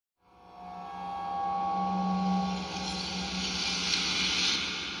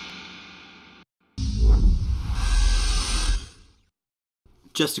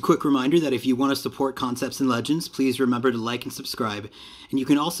Just a quick reminder that if you want to support Concepts and Legends, please remember to like and subscribe. And you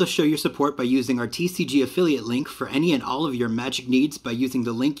can also show your support by using our TCG affiliate link for any and all of your Magic needs by using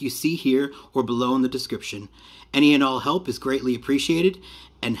the link you see here or below in the description. Any and all help is greatly appreciated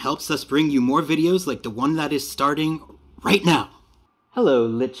and helps us bring you more videos like the one that is starting right now. Hello,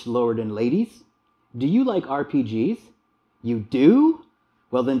 Lich Lord and ladies. Do you like RPGs? You do?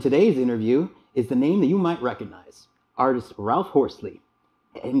 Well, then today's interview is the name that you might recognize. Artist Ralph Horsley.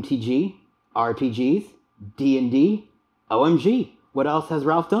 MTG, RPGs, D&D, OMG. What else has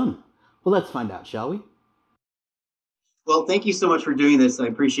Ralph done? Well, let's find out, shall we? Well, thank you so much for doing this. I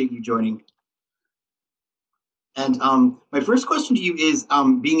appreciate you joining. And my first question to you is,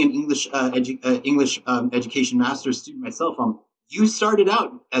 being an English education master's student myself, you started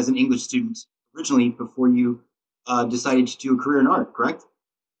out as an English student originally before you decided to do a career in art, correct?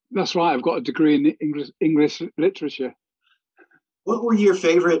 That's right. I've got a degree in English literature. What were your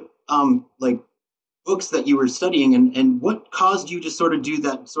favorite books that you were studying, and what caused you to sort of do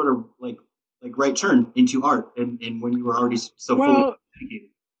that sort of like right turn into art and when you were already so fully dedicated?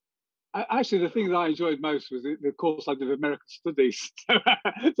 Actually, the thing that I enjoyed most was the course I did American Studies. So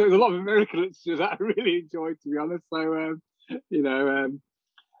there's a lot of American literature that I really enjoyed, to be honest. So,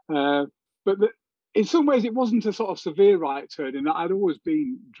 in some ways, it wasn't a sort of severe right turn in that I'd always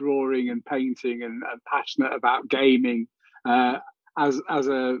been drawing and painting and passionate about gaming. As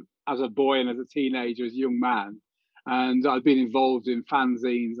a boy and as a teenager, as a young man, and I'd been involved in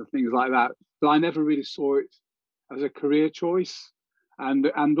fanzines and things like that, but I never really saw it as a career choice. And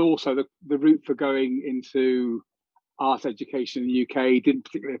also the route for going into art education in the UK didn't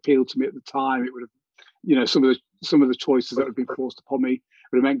particularly appeal to me at the time. It would have, some of the choices that had been forced upon me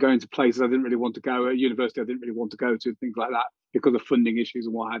would have meant going to places I didn't really want to go, at university I didn't really want to go to, things like that, because of funding issues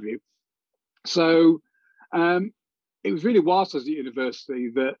and what have you. So it was really whilst I was at university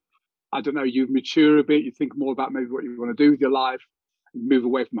that, I don't know, you mature a bit, you think more about maybe what you want to do with your life, move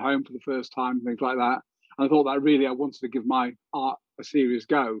away from home for the first time, things like that. And I thought that really I wanted to give my art a serious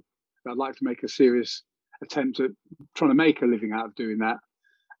go. I'd like to make a serious attempt at trying to make a living out of doing that.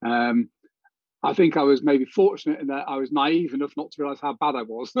 I think I was maybe fortunate in that I was naive enough not to realise how bad I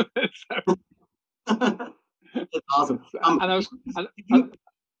was. That's awesome. I'm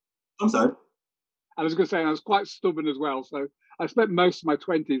sorry. I was going to say, I was quite stubborn as well. So I spent most of my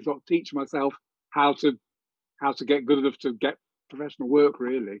 20s sort of teaching myself how to get good enough to get professional work,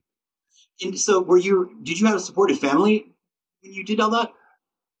 really. And so did you have a supportive family when you did all that?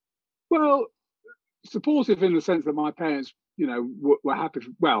 Well, supportive in the sense that my parents, were happy.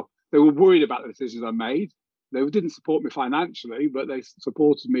 They were worried about the decisions I made. They didn't support me financially, but they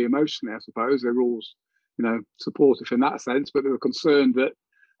supported me emotionally, I suppose. They were always, supportive in that sense, but they were concerned that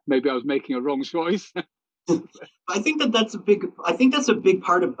maybe I was making a wrong choice. I think that's a big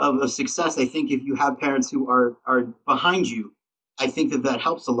part of success. I think if you have parents who are behind you, I think that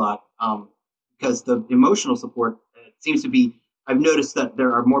helps a lot, because the emotional support seems to be. I've noticed that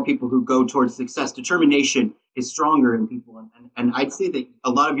there are more people who go towards success. Determination is stronger in people, and I'd say that a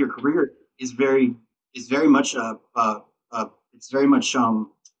lot of your career is very much due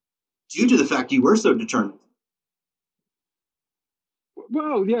to the fact you were so determined.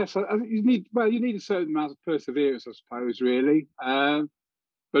 Well, yes, you need a certain amount of perseverance, I suppose, really,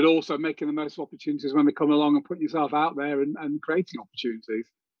 but also making the most of opportunities when they come along and putting yourself out there and creating opportunities.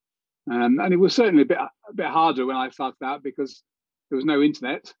 And it was certainly a bit harder when I started out because there was no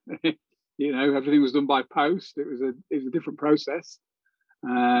internet. Everything was done by post. It was a different process,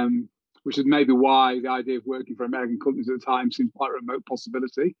 which is maybe why the idea of working for American companies at the time seemed quite a remote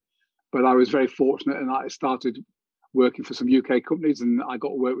possibility. But I was very fortunate, and I started working for some UK companies, and I got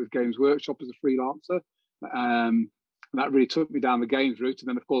to work with Games Workshop as a freelancer. And that really took me down the games route. And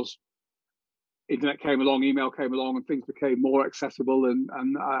then, of course, internet came along, email came along, and things became more accessible. And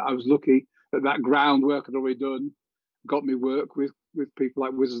I was lucky that groundwork had already done, got me work with people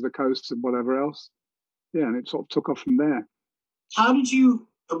like Wizards of the Coast and whatever else. Yeah, and it sort of took off from there. How did you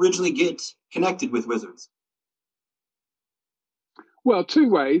originally get connected with Wizards? Well, two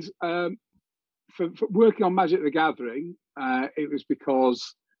ways. For working on Magic the Gathering, it was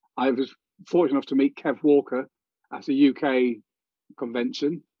because I was fortunate enough to meet Kev Walker at a UK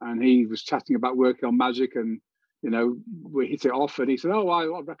convention, and he was chatting about working on Magic, and we hit it off, and he said,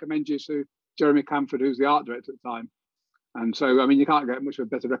 I'll recommend you to Jeremy Camford, who's the art director at the time. And so, I mean, you can't get much of a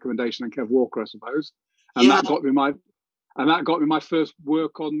better recommendation than Kev Walker, I suppose. And that got me my first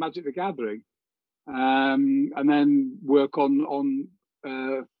work on Magic the Gathering, and then work on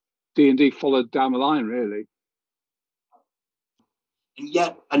D&D followed down the line, really. And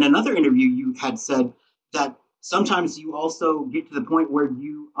yet, in another interview, you had said that sometimes you also get to the point where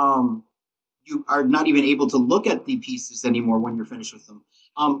you are not even able to look at the pieces anymore when you're finished with them.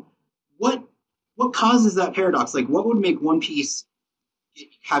 Um, what what causes that paradox? Like, what would make one piece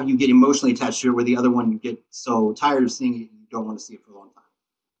have you get emotionally attached to it, where the other one you get so tired of seeing it you don't want to see it for a long time?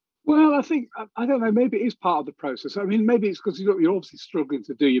 Well, I think I don't know. Maybe it is part of the process. I mean, maybe it's because you're obviously struggling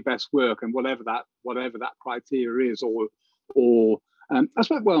to do your best work, and whatever that criteria is, or I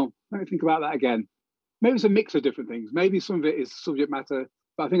suppose. Well, let me think about that again. Maybe it's a mix of different things. Maybe some of it is subject matter,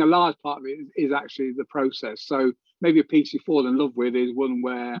 but I think a large part of it is actually the process. So maybe a piece you fall in love with is one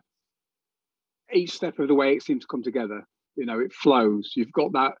where each step of the way it seems to come together. You know, it flows. You've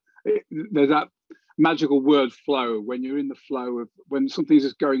got that. There's that magical word flow, when you're in the flow of when something's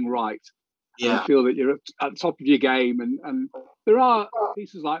just going right, and you Yeah. feel that you're at the top of your game. And there are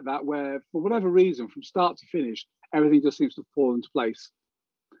pieces like that where, for whatever reason, from start to finish, everything just seems to fall into place.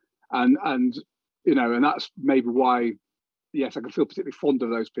 And you know, and that's maybe why, yes, I can feel particularly fond of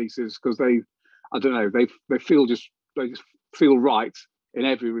those pieces, because I don't know, they just feel right in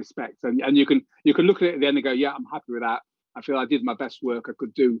every respect. And you can look at it at the end and go, yeah, I'm happy with that. I feel I did my best work I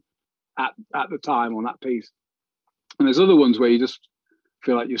could do at the time on that piece. And there's other ones where you just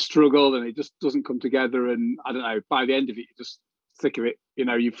feel like you struggle and it just doesn't come together. And I don't know, by the end of it, you're just sick of it. You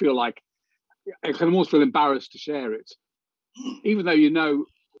know, you feel like I can almost feel embarrassed to share it, even though you know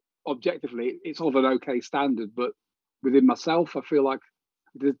objectively it's of an okay standard. But within myself, I feel like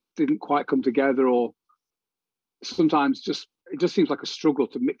it didn't quite come together, or sometimes just it just seems like a struggle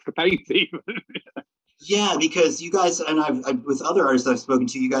to mix the paint even. Yeah, because you guys, and with other artists I've spoken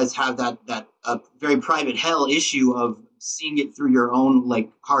to, you guys have that very private hell issue of seeing it through your own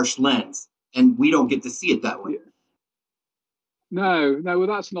like harsh lens, and we don't get to see it that way. Yeah. No, well,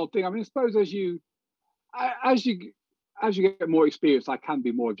 that's an odd thing. I mean, I suppose as you as you get more experience, I can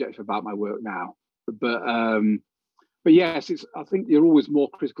be more objective about my work now. But but yes, it's. I think you're always more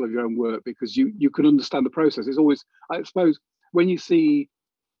critical of your own work because you can understand the process. It's always, I suppose, when you see,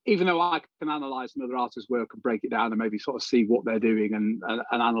 even though I can analyze another artist's work and break it down and maybe sort of see what they're doing and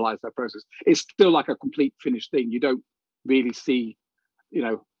analyze their process, it's still like a complete finished thing. You don't really see, you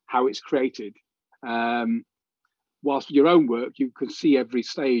know, how it's created. Um, Whilst your own work, you can see every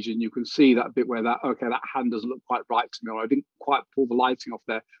stage and you can see that bit where that, okay, that hand doesn't look quite right to me, or I didn't quite pull the lighting off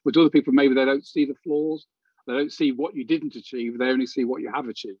there. But to other people, maybe they don't see the flaws. They don't see what you didn't achieve. They only see what you have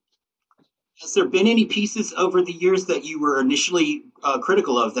achieved. Has there been any pieces over the years that you were initially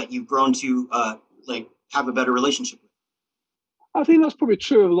critical of that you've grown to like have a better relationship with? I think that's probably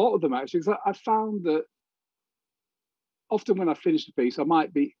true of a lot of them, actually, because I found that often when I finish a piece, I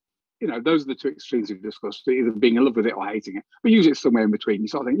might be, you know, those are the two extremes we've discussed, either being in love with it or hating it. But usually it's somewhere in between. You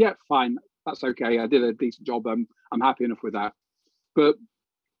sort of think, yeah, fine, that's okay. I did a decent job. I'm happy enough with that. But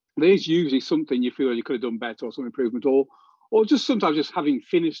there's usually something you feel you could have done better, or some improvement, or just sometimes just having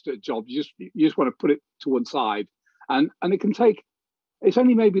finished a job, you just want to put it to one side, and it can take. It's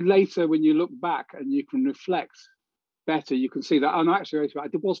only maybe later when you look back and you can reflect better. You can see that, oh no, actually, I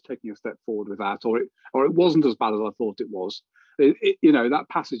was taking a step forward with that, or it wasn't as bad as I thought it was. You know, that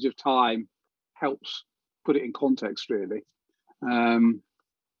passage of time helps put it in context, really. Um,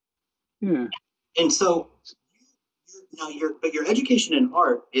 yeah. And so now your education in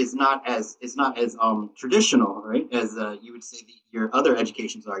art is not as traditional, right? As you would say your other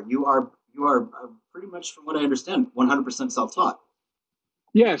educations are. You are pretty much, from what I understand, 100% self-taught.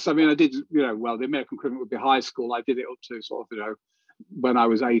 Yes, I mean, I did. You know, well, the American equivalent would be high school. I did it up to sort of, you know, when I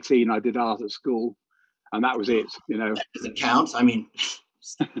was 18, I did art at school, and that was it. You know, That doesn't count. I mean,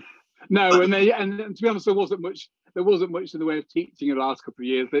 no, and to be honest, there wasn't much. There wasn't much in the way of teaching in the last couple of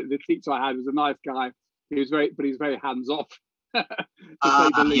years. The teacher I had was a nice guy. He was very hands off, to say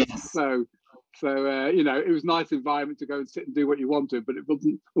the least. yes. So you know, it was a nice environment to go and sit and do what you wanted, but there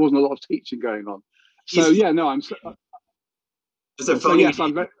wasn't a lot of teaching going on. So Is, yeah, no, I'm is there so phoning? yes,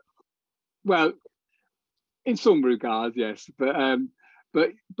 I'm very well in some regards, yes,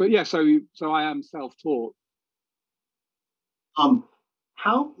 but yeah, so I am self-taught.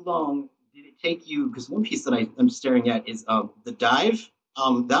 How long did it take you? Because one piece that I'm staring at is the dive.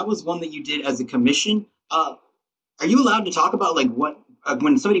 That was one that you did as a commission. Are you allowed to talk about like what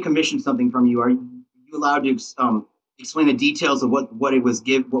when somebody commissions something from you? Are you allowed to explain the details of what it was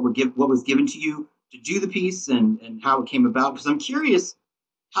what was given to you to do the piece and how it came about? Because I'm curious,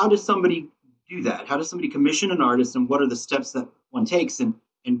 how does somebody do that? How does somebody commission an artist, and what are the steps that one takes? And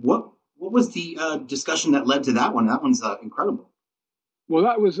what was the discussion that led to that one? That one's incredible. Well,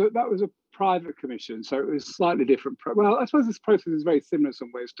 that was a private commission, so it was slightly different. Well, I suppose this process is very similar in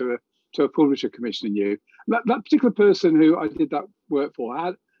some ways to a publisher commissioning you. That particular person who I did that work for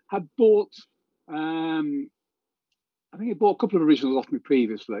had bought I think he bought a couple of originals off me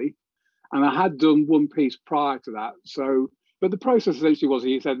previously, and I had done one piece prior to that. So, but the process essentially was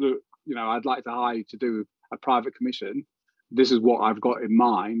he said, look, I'd like to hire you to do a private commission. This is what I've got in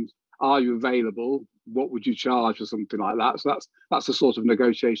mind. Are you available? What would you charge or something like that? So that's the sort of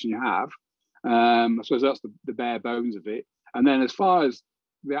negotiation you have. I suppose that's the bare bones of it. And then as far as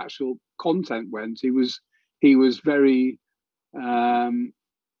the actual content went, he was very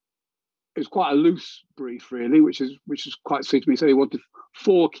it was quite a loose brief, really, which is quite sweet to me. So he wanted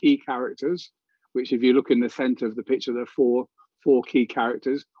 4 key characters, which, if you look in the centre of the picture, there are four key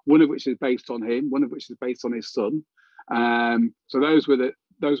characters. One of which is based on him, one of which is based on his son. So those were the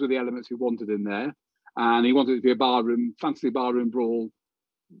elements he wanted in there, and he wanted it to be a fantasy barroom brawl,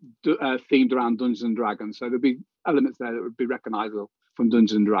 themed around Dungeons and Dragons. So there'd be elements there that would be recognisable from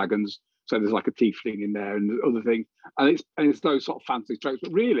Dungeons and Dragons. So there's like a tiefling in there and other things, and it's those sort of fantasy tropes.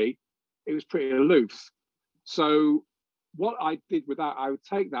 But really, it was pretty loose. So what I did with that, I would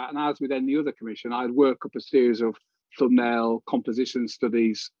take that, and as with any other commission, I'd work up a series of thumbnail composition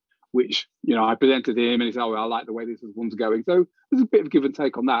studies, which I presented to him, and he said, "Oh, well, I like the way this one's going." So there's a bit of give and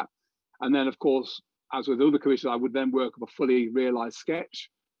take on that. And then, of course, as with other commissions, I would then work up a fully realised sketch,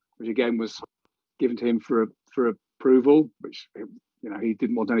 which again was given to him for approval, which he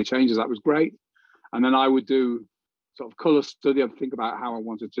didn't want any changes. That was great. And then I would do sort of colour study. I'd think about how I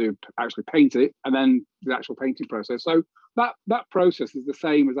wanted to actually paint it, and then the actual painting process. So that process is the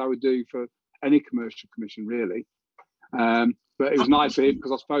same as I would do for any commercial commission, really. But it was nice for him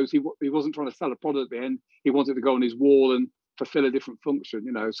because I suppose he wasn't trying to sell a product at the end. He wanted to go on his wall and fulfill a different function,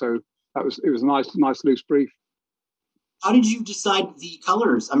 So it was a nice loose brief. How did you decide the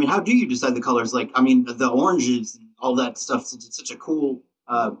colors? I mean, how do you decide the colors? Like, I mean, the oranges and all that stuff. Since it's such a cool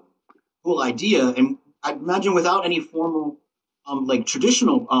idea, and I imagine without any formal, like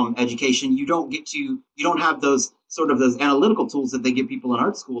traditional education, you don't have those analytical tools that they give people in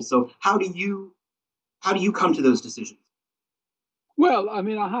art school. So how do you come to those decisions? Well, I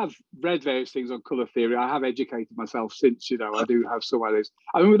mean, I have read various things on colour theory. I have educated myself since, I do have some ideas.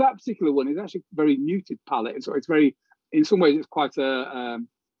 I mean, with that particular one, it's actually a very muted palette. So it's very, in some ways, it's quite a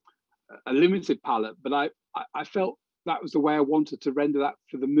limited palette. But I felt that was the way I wanted to render that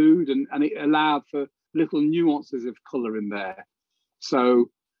for the mood, and it allowed for little nuances of colour in there. So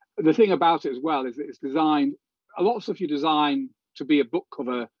the thing about it as well is that it's designed, a lot of stuff you design to be a book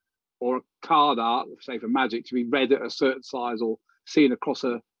cover or a card art, say for Magic, to be read at a certain size or seen across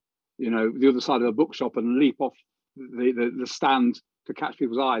the other side of a bookshop and leap off the stand to catch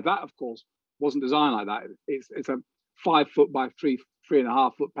people's eye. That, of course, wasn't designed like that. It's a 5 foot by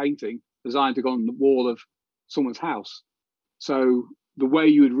 3.5 foot painting designed to go on the wall of someone's house. So the way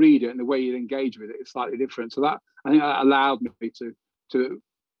you would read it and the way you'd engage with it is slightly different. So that, I think, that allowed me to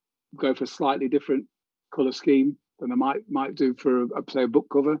go for a slightly different colour scheme than I might do for say a book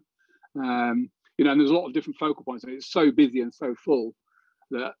cover. And there's a lot of different focal points, and it's so busy and so full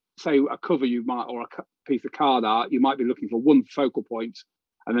that, say, a cover or a piece of card art, you might be looking for one focal point,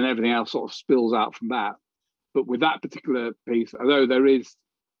 and then everything else sort of spills out from that. But with that particular piece, although there is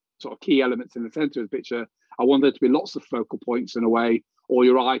sort of key elements in the centre of the picture, I want there to be lots of focal points in a way, or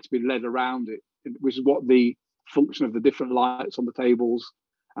your eye to be led around it, which is what the function of the different lights on the tables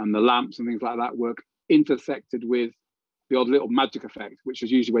and the lamps and things like that work, intersected with the odd little magic effect, which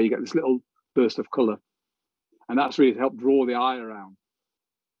is usually where you get this little burst of colour. And that's really to help draw the eye around.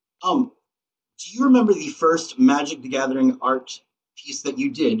 Do you remember the first Magic the Gathering art piece that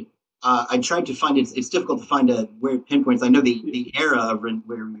you did? I tried to find it. It's difficult to find where it pinpoints. I know the era of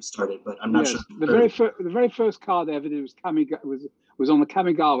where you started, but I'm not sure. The very first card I ever did was on the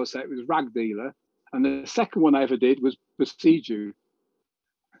Kamigawa set. It was Rag Dealer, and the second one I ever did was Besiege You.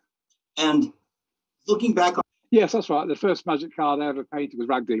 And looking back on, yes, that's right. The first Magic card I ever painted was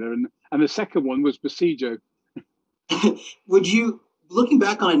Rag Dealer, and the second one was Besiege You. Would you, looking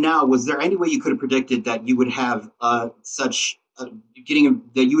back on it now, was there any way you could have predicted that you would have that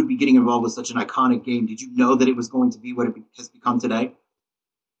you would be getting involved with such an iconic game? Did you know that it was going to be what it has become today?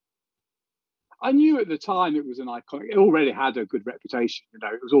 I knew at the time it was an iconic. It already had a good reputation.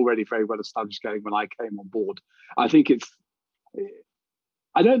 It was already very well established game when I came on board. I don't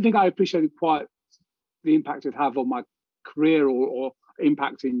think I appreciated quite the impact it'd have on my career or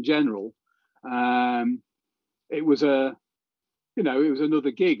impact in general. It was another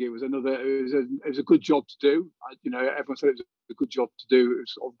gig. It was a good job to do. Everyone said it was a good job to do. It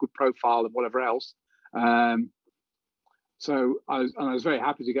was sort of good profile and whatever else. So I was very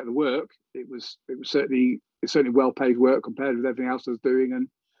happy to get the work. It was certainly well paid work compared with everything else I was doing, and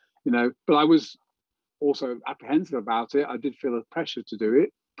but I was also apprehensive about it. I did feel a pressure to do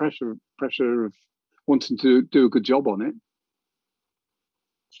it, pressure of wanting to do a good job on it.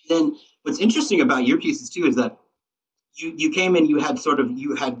 Then what's interesting about your pieces too is that you came in, you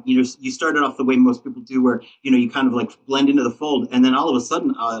started off the way most people do, where you kind of like blend into the fold, and then all of a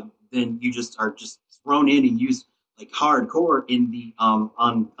sudden then you just are just thrown in and used like hardcore in the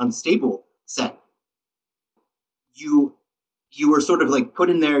unstable set. You were sort of like put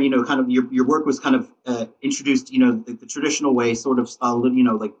in there, kind of your work was kind of introduced, the traditional way, sort of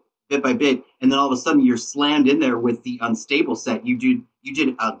like bit by bit, and then all of a sudden you're slammed in there with the unstable set. You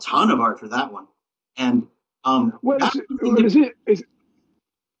did a ton of art for that one, and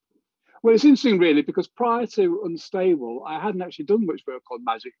it's interesting, really, because prior to Unstable, I hadn't actually done much work on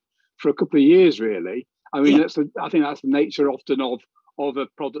Magic for a couple of years, really. I mean, I think that's the nature often of a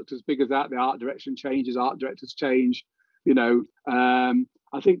product as big as that. The art direction changes, art directors change. I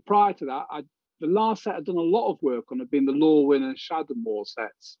think prior to that, the last set I'd done a lot of work on had been the Lorwyn and Shadowmoor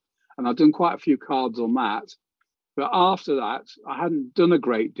sets, and I'd done quite a few cards on that. But after that, I hadn't done a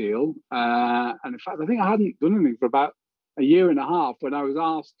great deal. And in fact, I think I hadn't done anything for about a year and a half when I was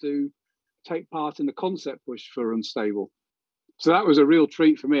asked to take part in the concept push for Unstable. So that was a real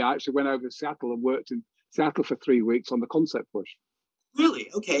treat for me. I actually went over to Seattle and worked in Seattle for 3 weeks on the concept push. Really?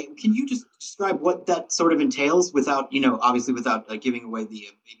 Okay. Can you just describe what that sort of entails without, obviously without giving away the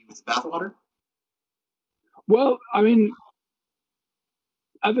baby with the bathwater? Well, I mean,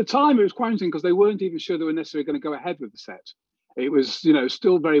 at the time, it was quite interesting because they weren't even sure they were necessarily going to go ahead with the set. It was,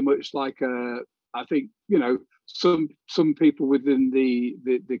 still very much like, I think, some people within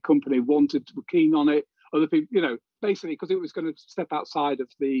the company were keen on it. Other people, basically because it was going to step outside of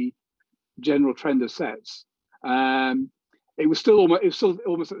the general trend of sets. It was still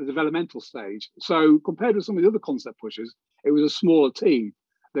almost at the developmental stage. So compared with some of the other concept pushes, it was a smaller team.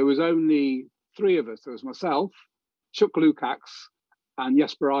 There was only 3 of us. There was myself, Chuck Lukacs, and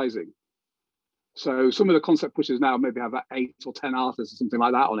Jesper Ising. So some of the concept pushes now maybe have 8 or 10 artists or something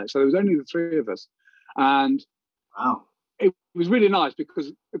like that on it. So there was only the 3 of us, and wow, it was really nice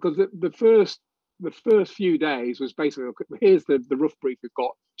because the first few days was basically, here's the rough brief we've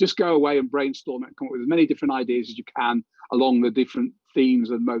got. Just go away and brainstorm it and come up with as many different ideas as you can along the different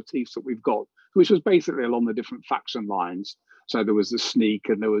themes and motifs that we've got, which was basically along the different faction lines. So there was the sneak,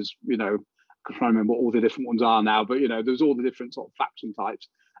 and there was, I can't remember what all the different ones are now, but there was all the different sort of faction types.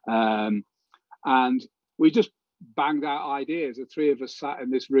 And we just banged out ideas. The 3 of us sat in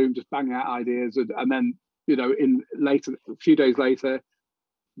this room just banging out ideas, and then a few days later,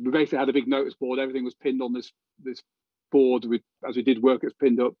 we basically had a big notice board. Everything was pinned on this board. As we did work, it's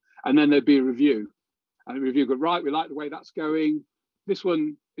pinned up, and then there'd be a review. And the review go, right, we like the way that's going. This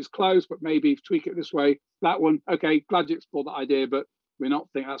one is close, but maybe tweak it this way. That one, okay, glad you explored that idea, but we're not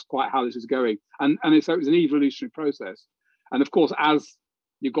thinking that's quite how this is going. And so it was an evolutionary process. And of course, as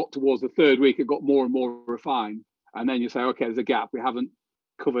you got towards the 3rd week, it got more and more refined. And then you say, okay, there's a gap. We haven't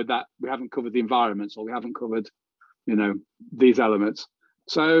covered that. We haven't covered the environments, or we haven't covered, these elements.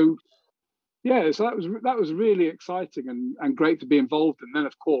 So yeah, so that was really exciting and great to be involved. And then,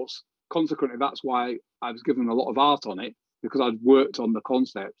 of course, consequently, that's why I was given a lot of art on it, because I'd worked on the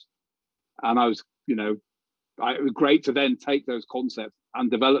concept, and I was, it was great to then take those concepts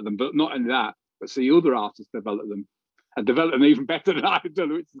and develop them. But not only that, but see other artists develop them and develop them even better than I had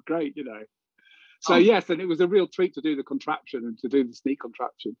done, which is great, So yes, and it was a real treat to do the contraption and to do the sneak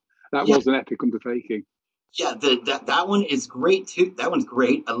contraption. That was an epic undertaking. Yeah, that one is great too. That one's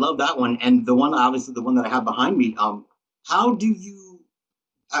great. I love that one, and the one, obviously, the one that I have behind me. How do you?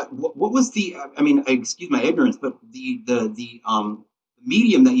 What was the? I mean, excuse my ignorance, but the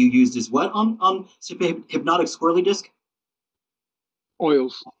medium that you used is what on Hypnotic Squirrely Disc?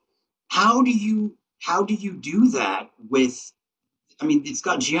 Oils. How do you do that with? I mean, it's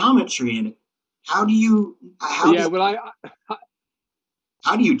got geometry in it. How do you? How do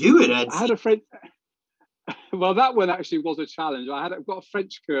you do it? I had a friend. Well, that one actually was a challenge. I've got a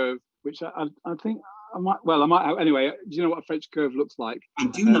French curve, which I think I might have. Anyway, do you know what a French curve looks like? I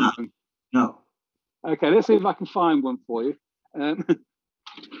do not. No. Okay, let's see if I can find one for you.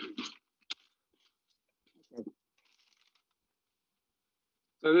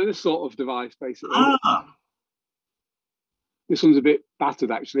 So this sort of device, basically. This one's a bit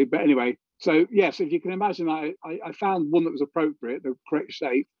battered, actually. But anyway, so yes, if you can imagine, I found one that was appropriate, the correct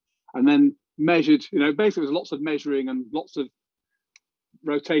shape, and then measured, basically there's lots of measuring and lots of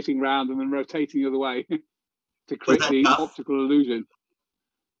rotating round and then rotating the other way to create the optical illusion.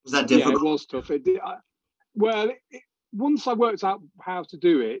 Was that difficult? Yeah, it was tough. Once I worked out how to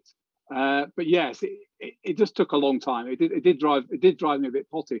do it, but yes, it just took a long time. It did drive me a bit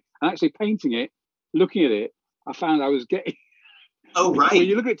potty. And actually painting it, looking at it, I found I was getting. Oh right. When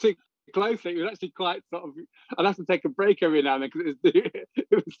you look at closely. It was actually quite sort of. I'd have to take a break every now and then because it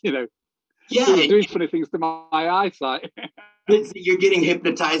was, Yeah, it was doing funny things to my eyesight. you're getting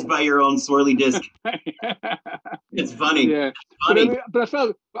hypnotized by your own swirly disc. It's funny. Yeah, it's funny. but I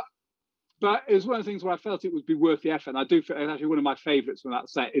felt, but it was one of the things where I felt it would be worth the effort. And I do feel actually one of my favourites from that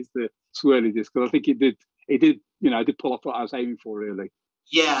set is the swirly disc because I think it did, I did pull off what I was aiming for really.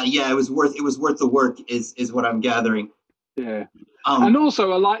 Yeah, it was worth the work is what I'm gathering. Yeah, and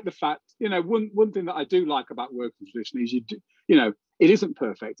also I like the fact, one thing that I do like about working traditionally is it isn't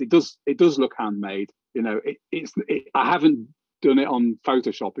perfect. It does look handmade. I haven't done it on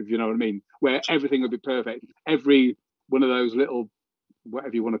Photoshop, if you know what I mean, where everything would be perfect. Every one of those little,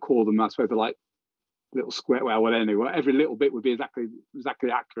 whatever you want to call them, I suppose they're like little square, well, anyway, every little bit would be exactly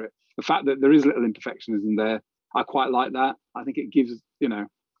accurate. The fact that there is little imperfections in there, I quite like that. I think it gives,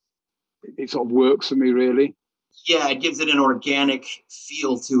 it sort of works for me really. Yeah, it gives it an organic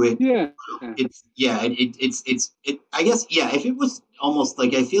feel to it. Yeah. It's I guess, yeah, if it was almost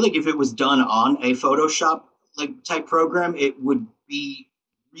like, I feel like if it was done on a Photoshop like type program, it would be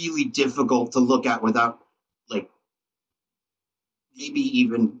really difficult to look at without, like, maybe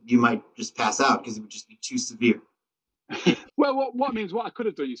even you might just pass out because it would just be too severe. Well, what I could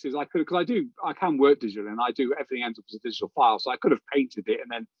have done, you see, is I can work digitally, and I do, everything ends up as a digital file, so I could have painted it and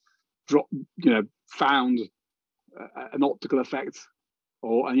then found an optical effect,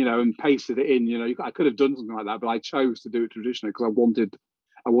 and pasted it in. I could have done something like that, but I chose to do it traditionally because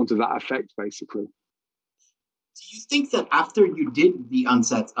I wanted that effect basically. Do you think that after you did the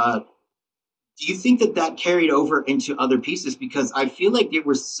unsets, do you think that carried over into other pieces? Because I feel like it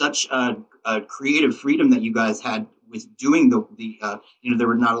was such a creative freedom that you guys had with doing there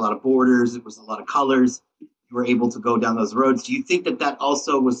were not a lot of borders. It was a lot of colors. You were able to go down those roads. Do you think that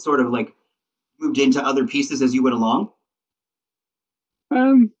also was sort of like moved into other pieces as you went along?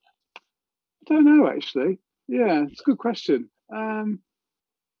 I don't know, actually. Yeah, it's a good question.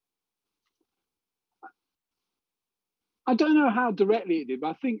 I don't know how directly it did,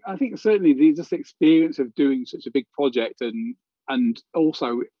 but I think certainly the experience of doing such a big project, and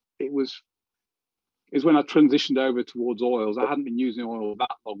also it was when I transitioned over towards oils. I hadn't been using oil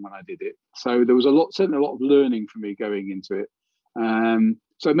that long when I did it, so there was certainly a lot of learning for me going into it.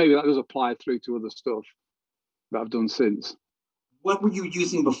 So maybe that does apply through to other stuff that I've done since. What were you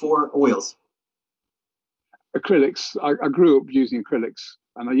using before oils? Acrylics. I grew up using acrylics,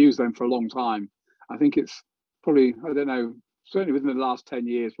 and I used them for a long time. I think it's probably, I don't know, certainly within the last 10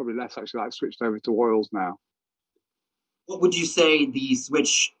 years, probably less actually, I've switched over to oils now. What would you say the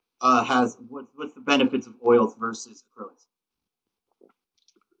switch has? What's the benefits of oils versus acrylics?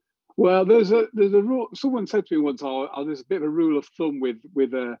 Well, there's a rule. Someone said to me once, there's a bit of a rule of thumb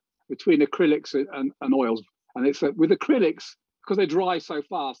between acrylics and oils, and it's that with acrylics, because they dry so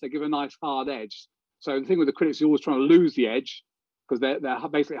fast, they give a nice hard edge. So the thing with acrylics, you're always trying to lose the edge because they're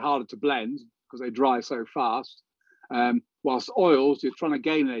basically harder to blend because they dry so fast. Whilst oils, you're trying to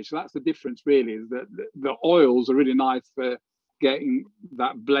gain an edge. So that's the difference, really, is that the oils are really nice for getting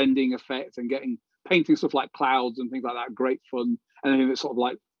that blending effect and painting stuff like clouds and things like that. Great fun. Anything that's sort of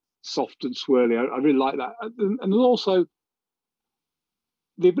like soft and swirly. I really like that. And also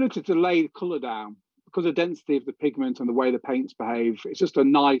the ability to lay colour down because of the density of the pigment and the way the paints behave. It's just a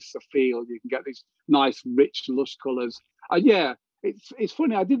nicer feel. You can get these nice, rich, lush colours. Yeah, it's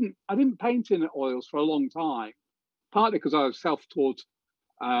funny. I didn't paint in oils for a long time, partly because I was self-taught.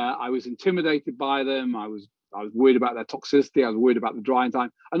 I was intimidated by them. I was worried about their toxicity. I was worried about the drying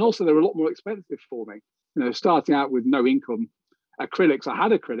time, and also they were a lot more expensive for me. Starting out with no income, I had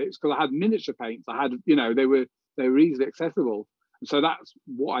acrylics because I had miniature paints. I had, they were easily accessible, and so that's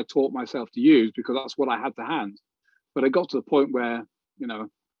what I taught myself to use because that's what I had to hand. But I got to the point where,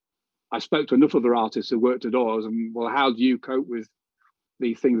 I spoke to enough other artists who worked at oils, and well, how do you cope with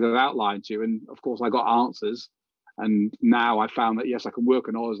these things that I've outlined to you? And of course, I got answers. And now I found that, yes, I can work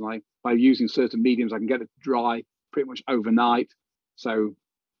on oils, and by using certain mediums, I can get it to dry pretty much overnight. So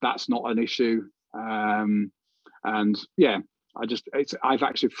that's not an issue. And yeah, I've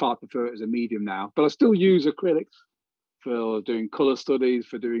actually far prefer it as a medium now. But I still use acrylics for doing color studies,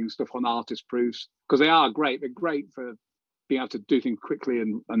 for doing stuff on artist proofs, because they are great. They're great for being able to do things quickly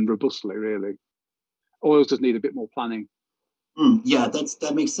and robustly, really. Oils just need a bit more planning. Yeah,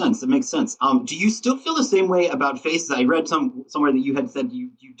 that makes sense. That makes sense. Do you still feel the same way about faces? I read somewhere that you had said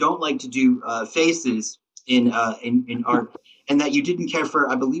you don't like to do faces in art, and that you didn't care for,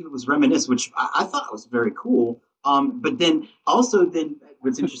 I believe it was reminisce, which I thought was very cool. But then what's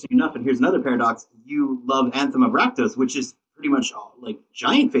interesting enough, and here's another paradox: you love Anthem of Rakdos, which is pretty much all, like,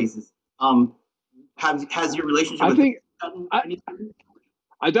 giant faces. Has your relationship?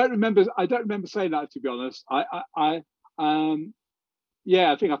 I don't remember saying that, to be honest.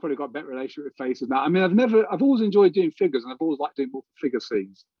 Yeah, I think I've probably got a better relationship with faces now. I mean, I've always enjoyed doing figures, and I've always liked doing more figure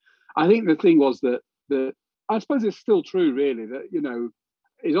scenes. I think the thing was that I suppose it's still true, really, that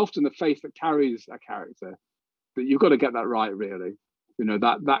it's often the face that carries a character. That you've got to get that right, really.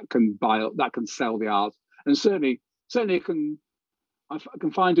 That can sell the art, and certainly it can. I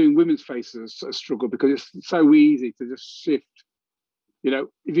can find doing women's faces a struggle because it's so easy to just shift.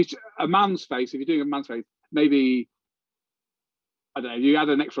 If you're a man's face, if you're doing a man's face, maybe, I don't know, you add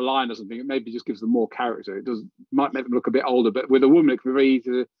an extra line or something, it maybe just gives them more character. It might make them look a bit older, but with a woman, it can be very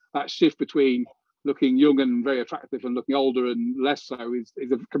easy. That shift between looking young and very attractive and looking older and less so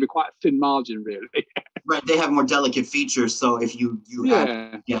can be quite a thin margin, really. Right, they have more delicate features, so if you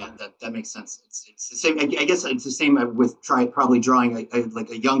add, that makes sense. It's the same. I guess it's the same with probably drawing like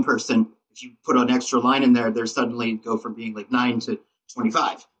a young person. If you put an extra line in there, they're suddenly go from being like 9 to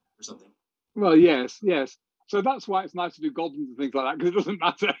 25 or something. Well, yes. So that's why it's nice to do goblins and things like that, because it doesn't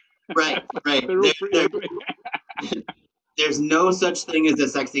matter. Right. There's no such thing as a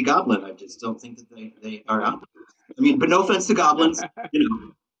sexy goblin. I just don't think that they are out there. I mean, but no offense to goblins,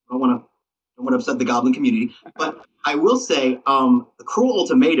 don't want to upset the goblin community. But I will say, the Cruel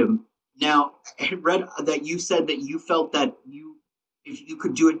Ultimatum. Now, I read that you said that you felt that if you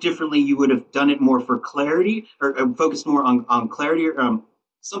could do it differently, you would have done it more for clarity, or focused more on clarity, or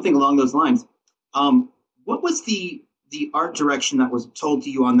something along those lines. What was the art direction that was told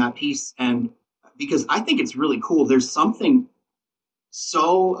to you on that piece? And because I think it's really cool. There's something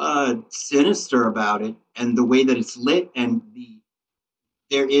so sinister about it, and the way that it's lit, and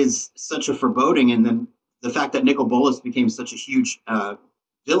there is such a foreboding, and then the fact that Nicol Bolas became such a huge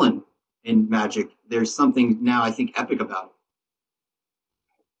villain in Magic. There's something now, I think, epic about it.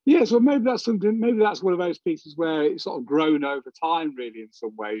 Yeah, so maybe that's one of those pieces where it's sort of grown over time, really, in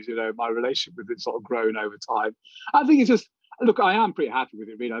some ways. My relationship with it sort of grown over time. I think it's just, look, I am pretty happy with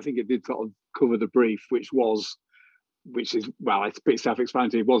it, really. I think it did sort of cover the brief, which is, well, it's pretty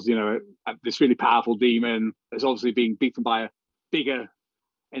self-explanatory. It was, this really powerful demon that's obviously being beaten by a bigger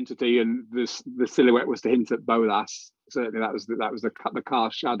entity, and the silhouette was to hint at Bolas. Certainly, that was the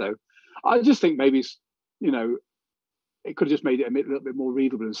cast shadow. I just think maybe, it could have just made it a little bit more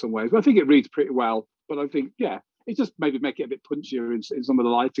readable in some ways. But I think it reads pretty well. But I think, it just maybe make it a bit punchier in some of the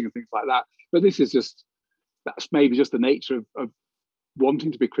lighting and things like that. But that's maybe just the nature of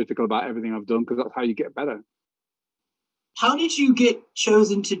wanting to be critical about everything I've done, because that's how you get better. How did you get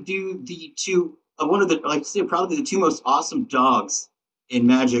chosen to do the two, one of the, probably the two most awesome dogs in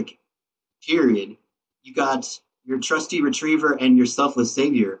Magic, period? You got your trusty retriever and your selfless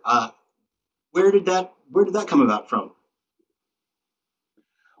savior. Where did that come about from?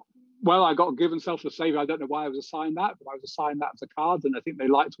 Well, I got given selfless savior. I don't know why I was assigned that, but I was assigned that as a card, and I think they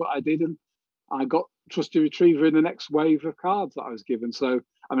liked what I did, and I got trusty retriever in the next wave of cards that I was given. So,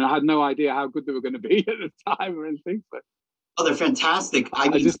 I mean, I had no idea how good they were going to be at the time or anything. But they're fantastic.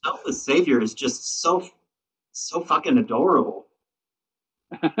 Selfless savior is just so fucking adorable.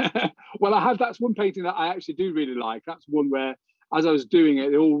 Well, that's one painting that I actually do really like. That's one where, as I was doing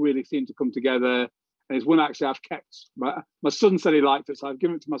it, they all really seemed to come together. And it's one actually I've kept. My son said he liked it, so I've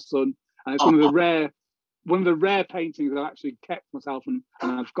given it to my son. And it's one of the rare paintings I've actually kept myself, and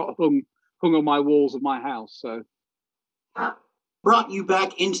I've got hung on my walls of my house. So, brought you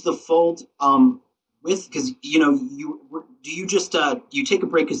back into the fold because you take a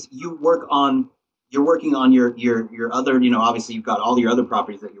break because you're working on your other, obviously you've got all your other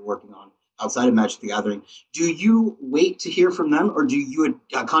properties that you're working on outside of Magic the Gathering. Do you wait to hear from them, or do you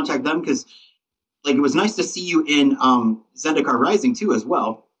contact them? Because it was nice to see you in Zendikar Rising too as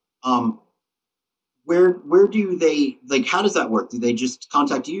well. Where do they, how does that work? Do they just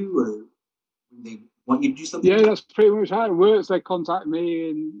contact you, or do they want you to do something? Yeah, that's pretty much how it works. They contact me,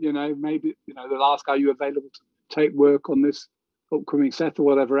 and maybe they'll ask, are you available to take work on this upcoming set or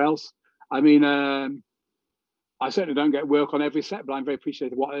whatever else. I mean, I certainly don't get work on every set, but I'm very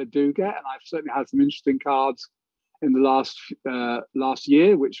appreciative of what I do get, and I've certainly had some interesting cards in the last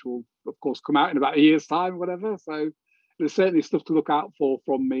year, which will of course come out in about a year's time, whatever. So there's certainly stuff to look out for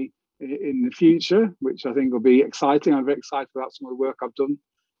from me in the future, which I think will be exciting. I'm very excited about some of the work I've done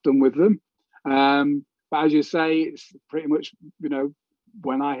with them. But as you say, it's pretty much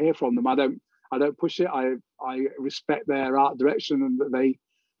when I hear from them, I don't push it. I respect their art direction, and that they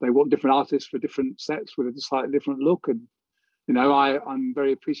want different artists for different sets with a slightly different look. And I'm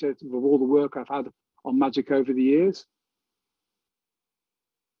very appreciative of all the work I've had on Magic over the years.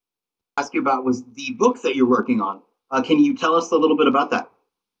 Ask you about was the book that you're working on. Can you tell us a little bit about that?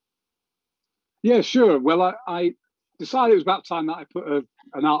 Yeah, sure. Well, I decided it was about time that I put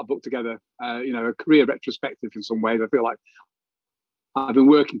an art book together, a career retrospective in some ways. I feel like I've been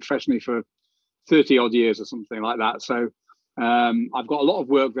working professionally for 30 odd years or something like that. So I've got a lot of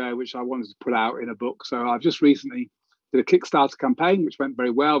work there, which I wanted to put out in a book. So I've just recently did a Kickstarter campaign, which went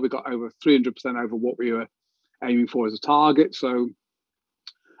very well. We got over 300% over what we were aiming for as a target. So,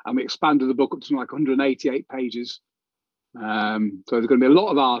 and we expanded the book up to like 188 pages. So there's going to be a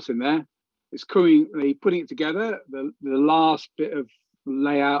lot of art in there. It's currently putting it together. The last bit of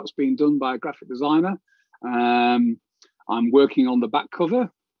layout's being done by a graphic designer. I'm working on the back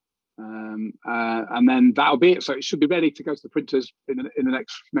cover. And then that'll be it. So it should be ready to go to the printers in the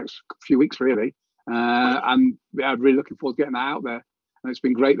next few weeks, really. And I'm really looking forward to getting that out there. And it's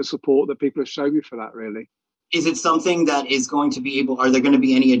been great, the support that people have shown me for that, really. Is it something that is going to be able? Are there going to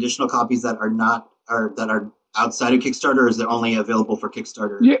be any additional copies that are outside of Kickstarter, or is it only available for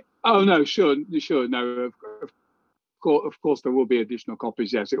Kickstarter? Yeah. Oh no, sure. No, of course there will be additional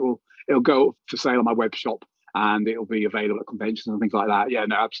copies. Yes, it'll go for sale on my web shop, and it'll be available at conventions and things like that. Yeah,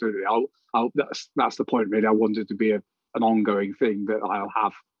 no, absolutely. That's the point, really. I want it to be an ongoing thing that I'll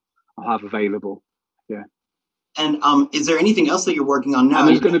have available. Yeah. And is there anything else that you're working on now? And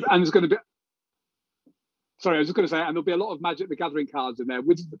there's going to be. Sorry, I was just going to say, and there'll be a lot of Magic the Gathering cards in there.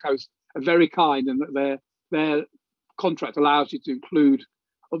 Wizards of the Coast are very kind, and that their contract allows you to include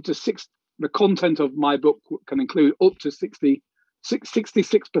up to the content of my book can include up to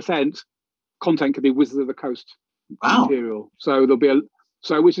 66% content can be Wizards of the Coast material. So there'll be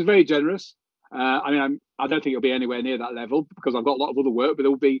which is very generous. I don't think it'll be anywhere near that level because I've got a lot of other work, but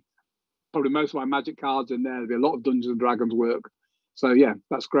there will be probably most of my Magic cards in there. There'll be a lot of Dungeons and Dragons work. So yeah,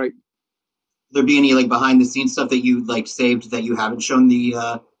 that's great. Will there be any behind the scenes stuff that you saved that you haven't shown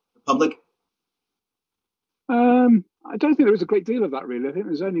the public? I don't think there was a great deal of that, really. I think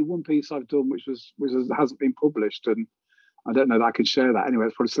there's only one piece I've done which hasn't been published, and I don't know that I can share that anyway.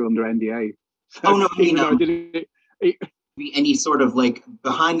 It's probably still under NDA. So, oh no, I did it. Be any sort of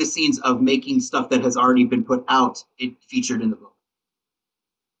behind the scenes of making stuff that has already been put out, it featured in the book.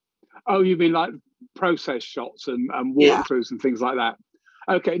 Oh, you mean like process shots and walkthroughs and things like that?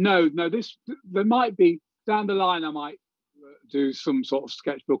 Okay, no. There might be down the line. I might do some sort of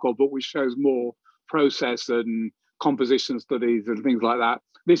sketchbook or book which shows more process and composition studies and things like that.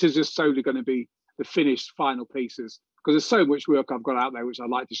 This is just solely going to be the finished final pieces because there's so much work I've got out there which I'd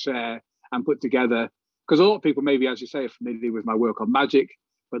like to share and put together. Because a lot of people, maybe as you say, are familiar with my work on Magic,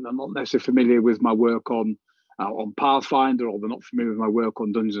 but they're not necessarily familiar with my work on Pathfinder, or they're not familiar with my work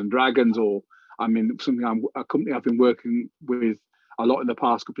on Dungeons and Dragons, or a company I've been working with a lot in the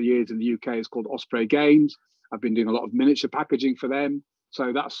past couple of years in the UK is called Osprey Games. I've been doing a lot of miniature packaging for them.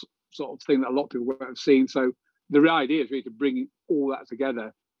 So that's sort of thing that a lot of people won't have seen. So the real idea is really to bring all that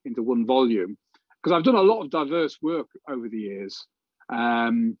together into one volume. Because I've done a lot of diverse work over the years,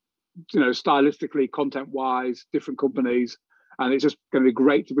 stylistically, content-wise, different companies. And it's just going to be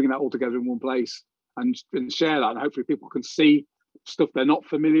great to bring that all together in one place and share that. And hopefully people can see stuff they're not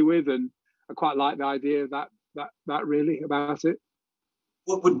familiar with. And I quite like the idea of that really about it.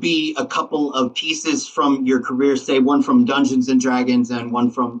 What would be a couple of pieces from your career, say one from Dungeons and Dragons and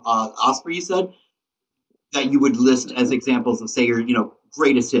one from Osprey, you said, that you would list as examples of, say, your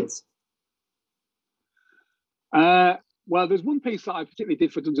greatest hits? Well, there's one piece that I particularly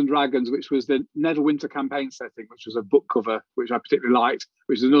did for Dungeons and Dragons, which was the Neverwinter campaign setting, which was a book cover, which I particularly liked,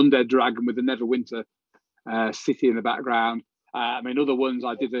 which is an undead dragon with the Neverwinter city in the background. Other ones,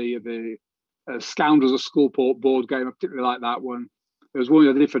 I did the Scoundrels of Skullport board game. I particularly like that one. There was one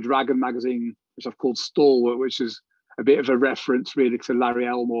I did for Dragon magazine, which I've called Stalwart, which is a bit of a reference really to Larry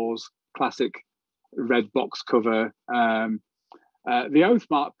Elmore's classic red box cover. The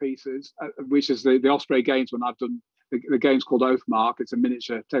Oathmark pieces, which is the Osprey Games one, I've done. The game's called Oathmark. It's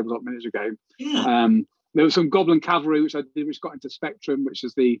a tabletop miniature game. Yeah. There was some Goblin Cavalry, which I did, which got into Spectrum, which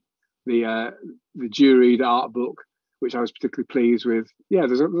is the juried art book, which I was particularly pleased with. Yeah,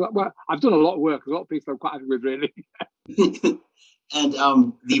 I've done a lot of work. A lot of pieces I'm quite happy with, really. And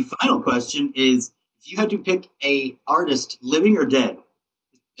the final question is, if you had to pick a artist, living or dead,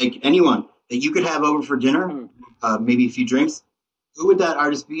 like anyone that you could have over for dinner, maybe a few drinks, who would that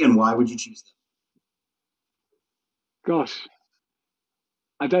artist be and why would you choose them? Gosh,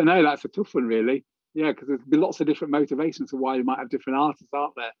 I don't know. That's a tough one, really. Yeah, because there's been lots of different motivations for why you might have different artists,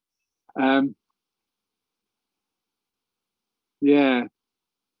 aren't there? Yeah.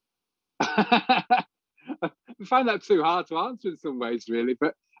 I find that too hard to answer in some ways, really.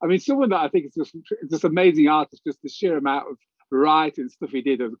 But someone that I think is just amazing artist, just the sheer amount of variety and stuff he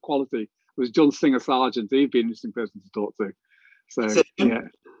did of the quality was John Singer Sargent. He'd be an interesting person to talk to. So yeah,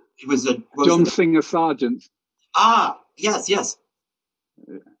 John Singer Sargent. Ah, yes, yes.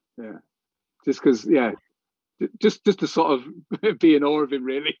 Yeah, just because, yeah, just to sort of be in awe of him,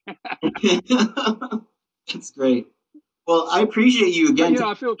 really. That's great. Well, I appreciate you But again.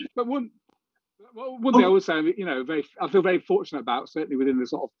 I feel, but one thing I Oh, would say, I feel very fortunate about, certainly within the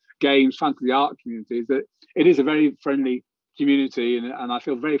sort of games, fantasy art community, is that it is a very friendly community, and I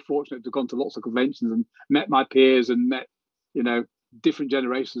feel very fortunate to have gone to lots of conventions and met my peers and met, you know, different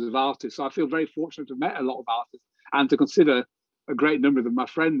generations of artists. So I feel very fortunate to have met a lot of artists and to consider a great number of them my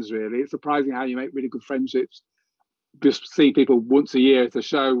friends. Really, it's surprising how you make really good friendships. Just see people once a year at a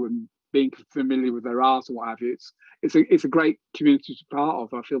show and being familiar with their art and what have you. It's a great community to be part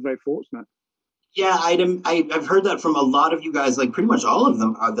of. I feel very fortunate. yeah, I've heard that from a lot of you guys, like pretty much all of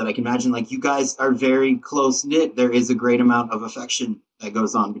them that I can imagine. Like you guys are very close knit. There is a great amount of affection that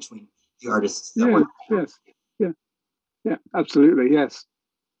goes on between the artists that Yeah, work. yes, yeah, yeah, absolutely, yes.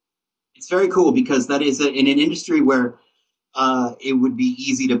 It's very cool because that is in an industry where it would be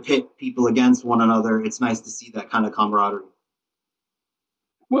easy to pit people against one another. It's nice to see that kind of camaraderie.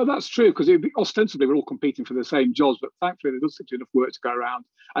 Well, that's true because ostensibly we're all competing for the same jobs, but thankfully there does seem to be enough work to go around,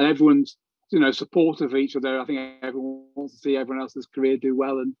 and everyone's supportive of each other. I think everyone wants to see everyone else's career do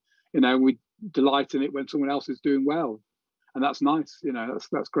well, and we delight in it when someone else is doing well, and that's nice.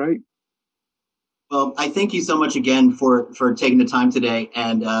 That's great. Well, I thank you so much again for taking the time today,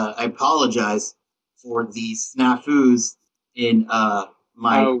 and I apologize for the snafus in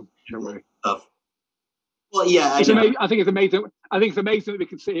my Oh, don't worry. stuff. Well, yeah, I It's know. amazing. I think it's amazing. I think it's amazing that we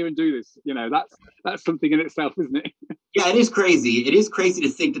can sit here and do this. That's something in itself, isn't it? Yeah, it is crazy. It is crazy to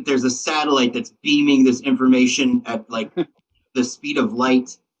think that there's a satellite that's beaming this information at like the speed of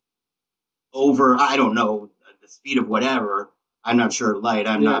light over, I don't know, the speed of whatever. I'm not sure light.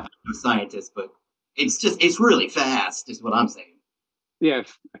 I'm Yeah. not a scientist, but it's really fast, is what I'm saying.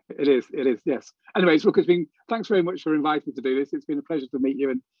 Yes, it is. It is. Yes. Anyways, look, thanks very much for inviting me to do this. It's been a pleasure to meet you,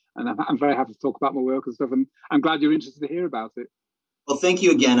 and I'm very happy to talk about my work and stuff. And I'm glad you're interested to hear about it. Well, thank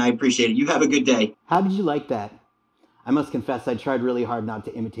you again. I appreciate it. You have a good day. How did you like that? I must confess I tried really hard not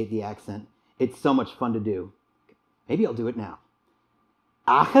to imitate the accent. It's so much fun to do. Maybe I'll do it now.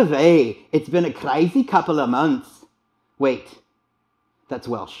 Achaway, it's been a crazy couple of months. Wait, that's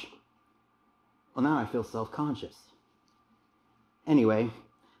Welsh. Well, now I feel self-conscious. Anyway,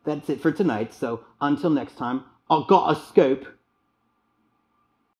 that's it for tonight, so until next time, I've got a scope.